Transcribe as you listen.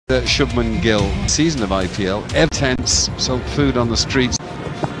Shubman Gill, season of IPL, tents, sold food on the streets.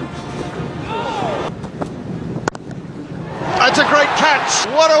 That's a great catch.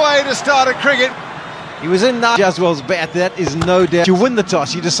 What a way to start a cricket. He was in Jaswal's bat, that is no doubt. To win the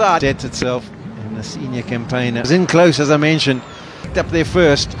toss, you decide it itself. And the senior campaigner was in close, as I mentioned. Picked up there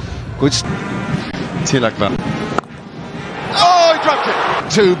first. Good. Tilakva. Oh, he dropped it.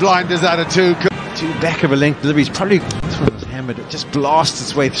 2 blinders out of 2. Two back of a length deliveries. Probably this one was hammered. It just blasts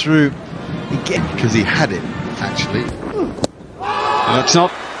its way through. Because he had it, actually. That's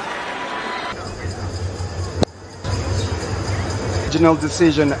not. Original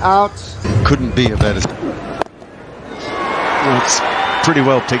decision out. Couldn't be a better. Well, it's pretty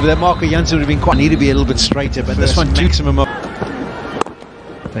well picked. That Marco Jansen would have been quite need to be a little bit straighter, but this one jukes him up.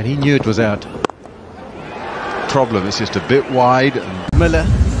 But he knew it was out. Problem, it's just a bit wide. And Miller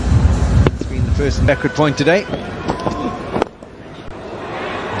has been the first backward point today.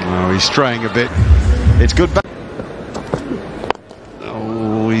 Oh, he's straying a bit. It's good back.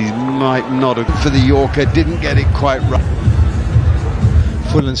 Oh, he might not have for the Yorker. Didn't get it quite right.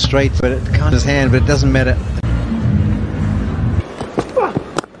 Full and straight, but it can't his hand, but it doesn't matter.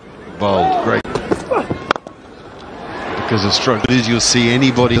 Bowled, great. Because of stroke, as you'll see,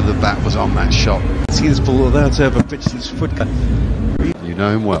 anybody with the bat was on that shot. See this ball, although it's over pitch, his foot cut. You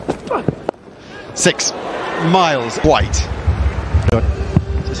know him well. 6 miles white.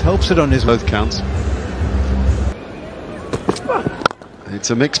 Just helps it on his both counts. It's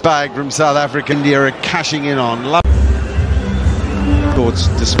a mixed bag from South Africa. India are cashing in on. Thoughts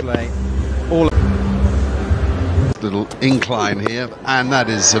display all little incline here, and that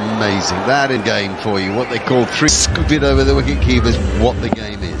is amazing. That is game for you. What they call 3 scoop it over the wicket keepers. What the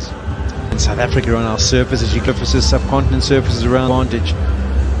game is. In South Africa on our surfaces, you go for subcontinent surfaces around advantage,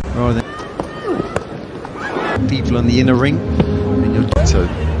 rather than people on the inner ring. So,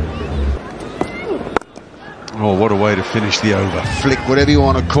 oh, what a way to finish the over. Flick, whatever you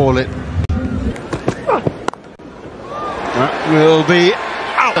want to call it. That will be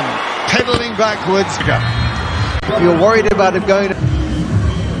Allen pedaling backwards. If you're worried about him going,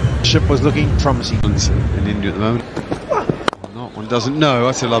 ship was looking promising. In India at the moment. Not one doesn't know.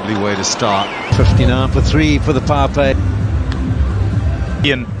 That's a lovely way to start. 59 for 3 for the power play.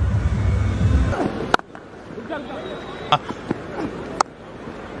 Ian.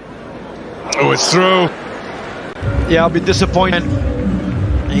 Oh, it's through. Yeah, I'll be disappointed.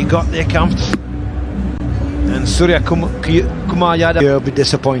 He got there comfortable. And Surya Kumar Yadav will be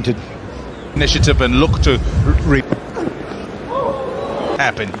disappointed. Initiative and look to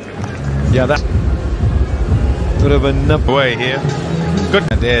happen. Yeah, that would have been enough way here. Good.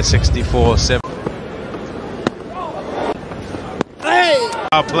 And there, 64-7. Hey!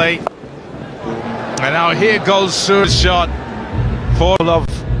 Our play. And now here goes Surya's shot. For love.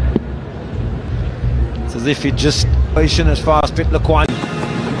 It's as if he just patient as far as Pitla Kwan.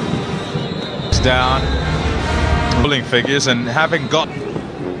 It's down. Pulling figures and having got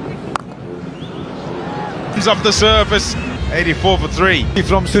off the surface. 84 for 3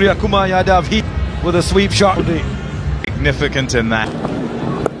 from Surya Kumar Yadav, he with a sweep shot. Significant in that.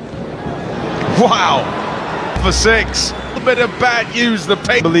 Wow, for 6. A little bit of bad use. The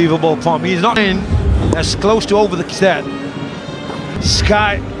pace. Unbelievable palm. He's not in as close to over the set.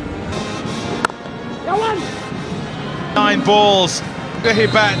 Sky. 9 balls. He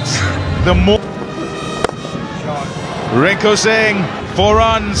bats. The more. Rinkusingh 4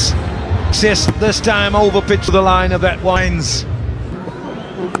 runs. Assist this time over pitch to the line of that Wines.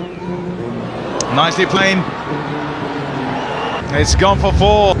 Nicely played. It's gone for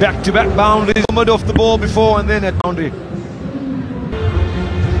 4. Back-to-back boundaries. Off the ball before and then a boundary.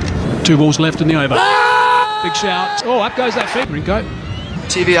 2 balls left in the over. Big shout. Oh, up goes that feet. Rinko.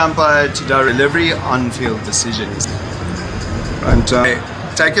 TV umpire to delivery on-field decisions. And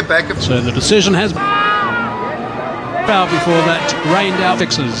take it back. So the decision has out before that rained out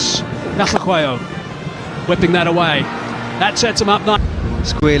fixes. Nakakwayo whipping that away. That sets him up nice.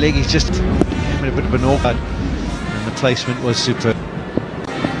 Square leg, he's just having a bit of an awkward. And the placement was superb.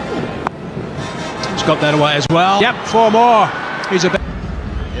 He's got that away as well. Yep, 4 more. He's a bit.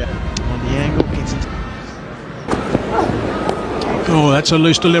 Yeah. On the angle, gets it. Oh, that's a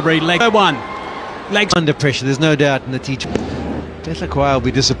loose delivery. Leg 1. Legs under pressure, there's no doubt in the teacher. Tetlakwa will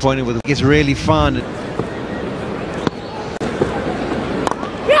be disappointed with it. It gets really fun.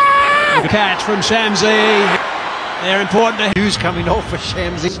 Catch from Shamsi. They're important to who's coming off for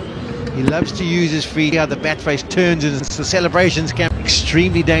Shamsi. He loves to use his feet. How the bat face turns and the celebrations can be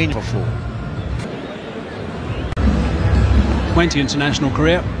extremely dangerous for. 20 international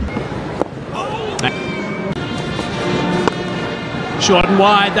career. Short and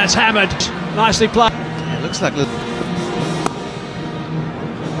wide, that's hammered. Nicely played. Yeah, looks like little.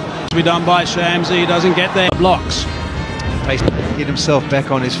 To be done by Shamsi, he doesn't get there. Blocks. Get himself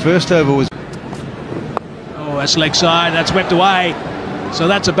back on. His first over was. Oh, that's leg side, that's whipped away. So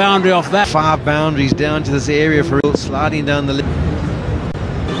that's a boundary off that. 5 boundaries down to this area for sliding down the.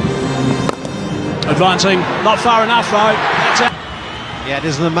 Advancing, not far enough though. That's it. Yeah, it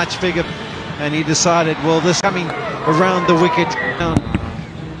isn't a much bigger. And he decided, well, this coming around the wicket. Yeah,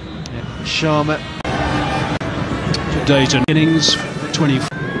 Sharma. Dayton innings 20. To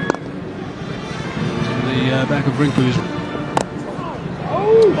the back of Rinkus.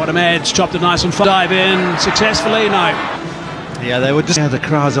 Bottom edge, chopped it nice and far. Dive in successfully. No. Yeah, they were just the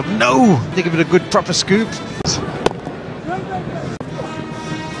cries of no. Think of it a good proper scoop.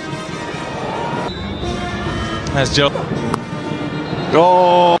 That's Joe.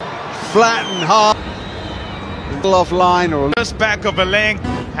 Oh, flat and hard. Middle off line or Just back of a length,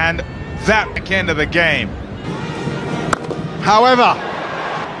 and that back end of the game. however,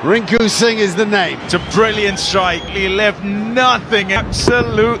 Rinkusingh is the name. It's a brilliant strike. He left nothing.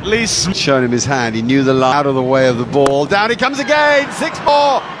 Absolutely. Shown him his hand. He knew the line out of the way of the ball. Down he comes again. 6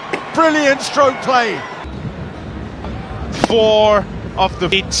 more. Brilliant stroke play. 4 off the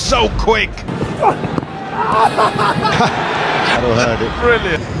feet. So quick. That'll hurt it.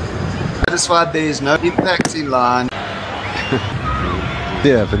 Brilliant. Satisfied there is no impact in line.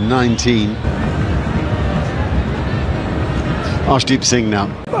 Yeah, for 19. Arshdeep Singh now.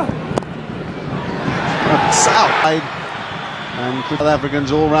 South. And South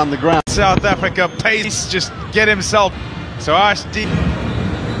Africans all around the ground. South Africa pace, just get himself. So Arshdeep.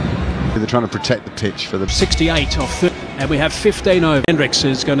 They're trying to protect the pitch for the 68 off 30. And we have 15 over. Hendricks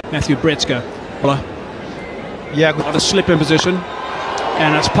is going to Matthew Bretzka. Yeah, Got a slip in position.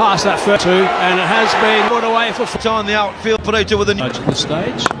 And it's past that first 2. And it has been put away for On the outfield operator with a new at the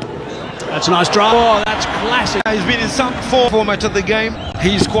stage. That's a nice drive. Oh, that's classic. He's been in some format of the game.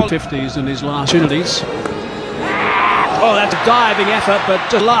 He's qualified 50s in his last opportunities. Oh, that's a diving effort, but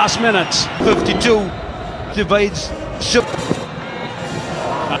just last minute. 52. Divides.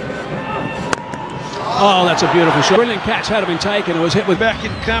 Oh, that's a beautiful shot. Brilliant catch had been taken. It was hit with Back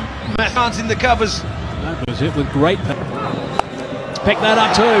in camp. Mathans in the covers. That was hit with great. Pick that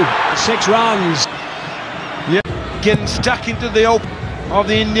up too. 6 runs. Yeah. Getting stuck into the open of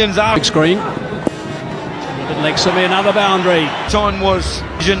the Indians out. Big screen. It legs to me another boundary. Time was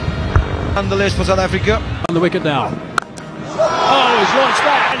nonetheless for South Africa. On the wicket now. Oh, he's launched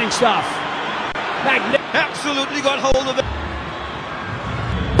that. Hitting stuff. Magnificent. Absolutely got hold of it.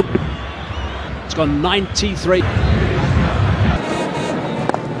 It's gone 93.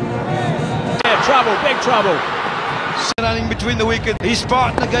 Yeah, trouble, big trouble. Running between the wicket. His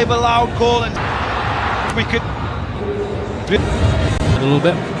partner gave a loud call and wicket. A little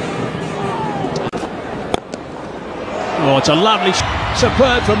bit. Oh, it's a lovely,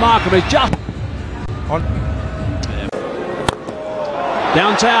 superb from Markham. It's just On.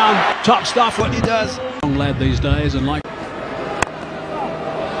 downtown, top stuff. What he does. Young lad these days, and like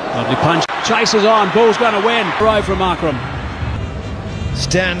lovely punch. Chases on. Ball's going to win. Throw from Markham.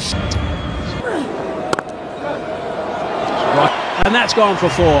 Stands. And that's gone for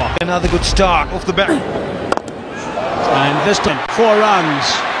 4. Another good start off the back. And this time, 4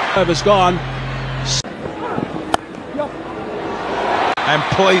 runs. Over's gone. And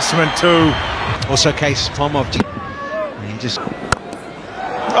placement too. Also, case Tom of. He just.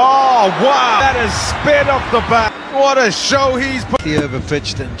 Oh, wow. That is spit off the bat. What a show he's put. He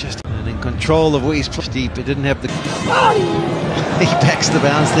overpitched and just in control of where he's pushed deep. He didn't have the. He backs the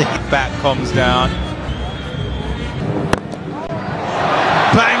bounce there. Bat comes down.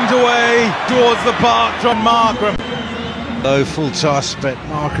 Banged away towards the park from Markham. Low full toss, but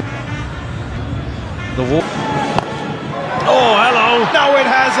Markham. The wall. Oh, hello. No, it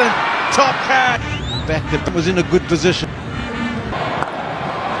hasn't. Top cat. Back the was in a good position.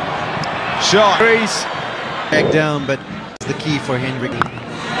 Shot. Crease. Back down, but it's the key for Hendrick.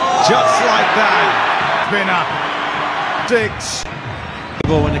 Just like that. Spinner. 6.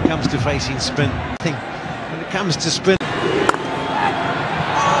 Well, when it comes to facing spin, I think when it comes to spin,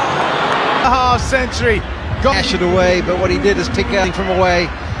 A half century. Got dash it away. But what he did is pick out from away.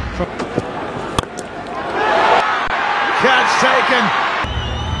 From catch taken.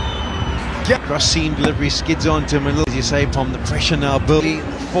 cross seam delivery skids onto him, and as you say, Pom, the pressure now building. The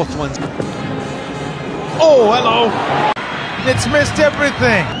 4th one's. Oh, hello. It's missed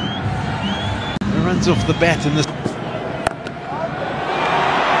everything. It runs off the bat in this.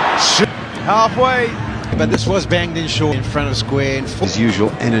 Halfway. But this was banged in short in front of square. And his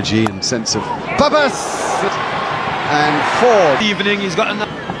usual energy and sense of purpose. and Ford. Evening, he's got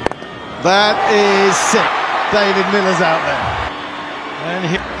another. That is sick. David Miller's out there. And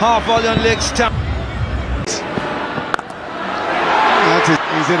half volley on legs. That is,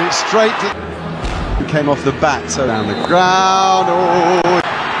 he's in it straight to... Came off the bat, so down the ground. Oh,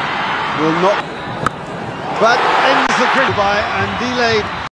 will not... But ends the cricket by Andile.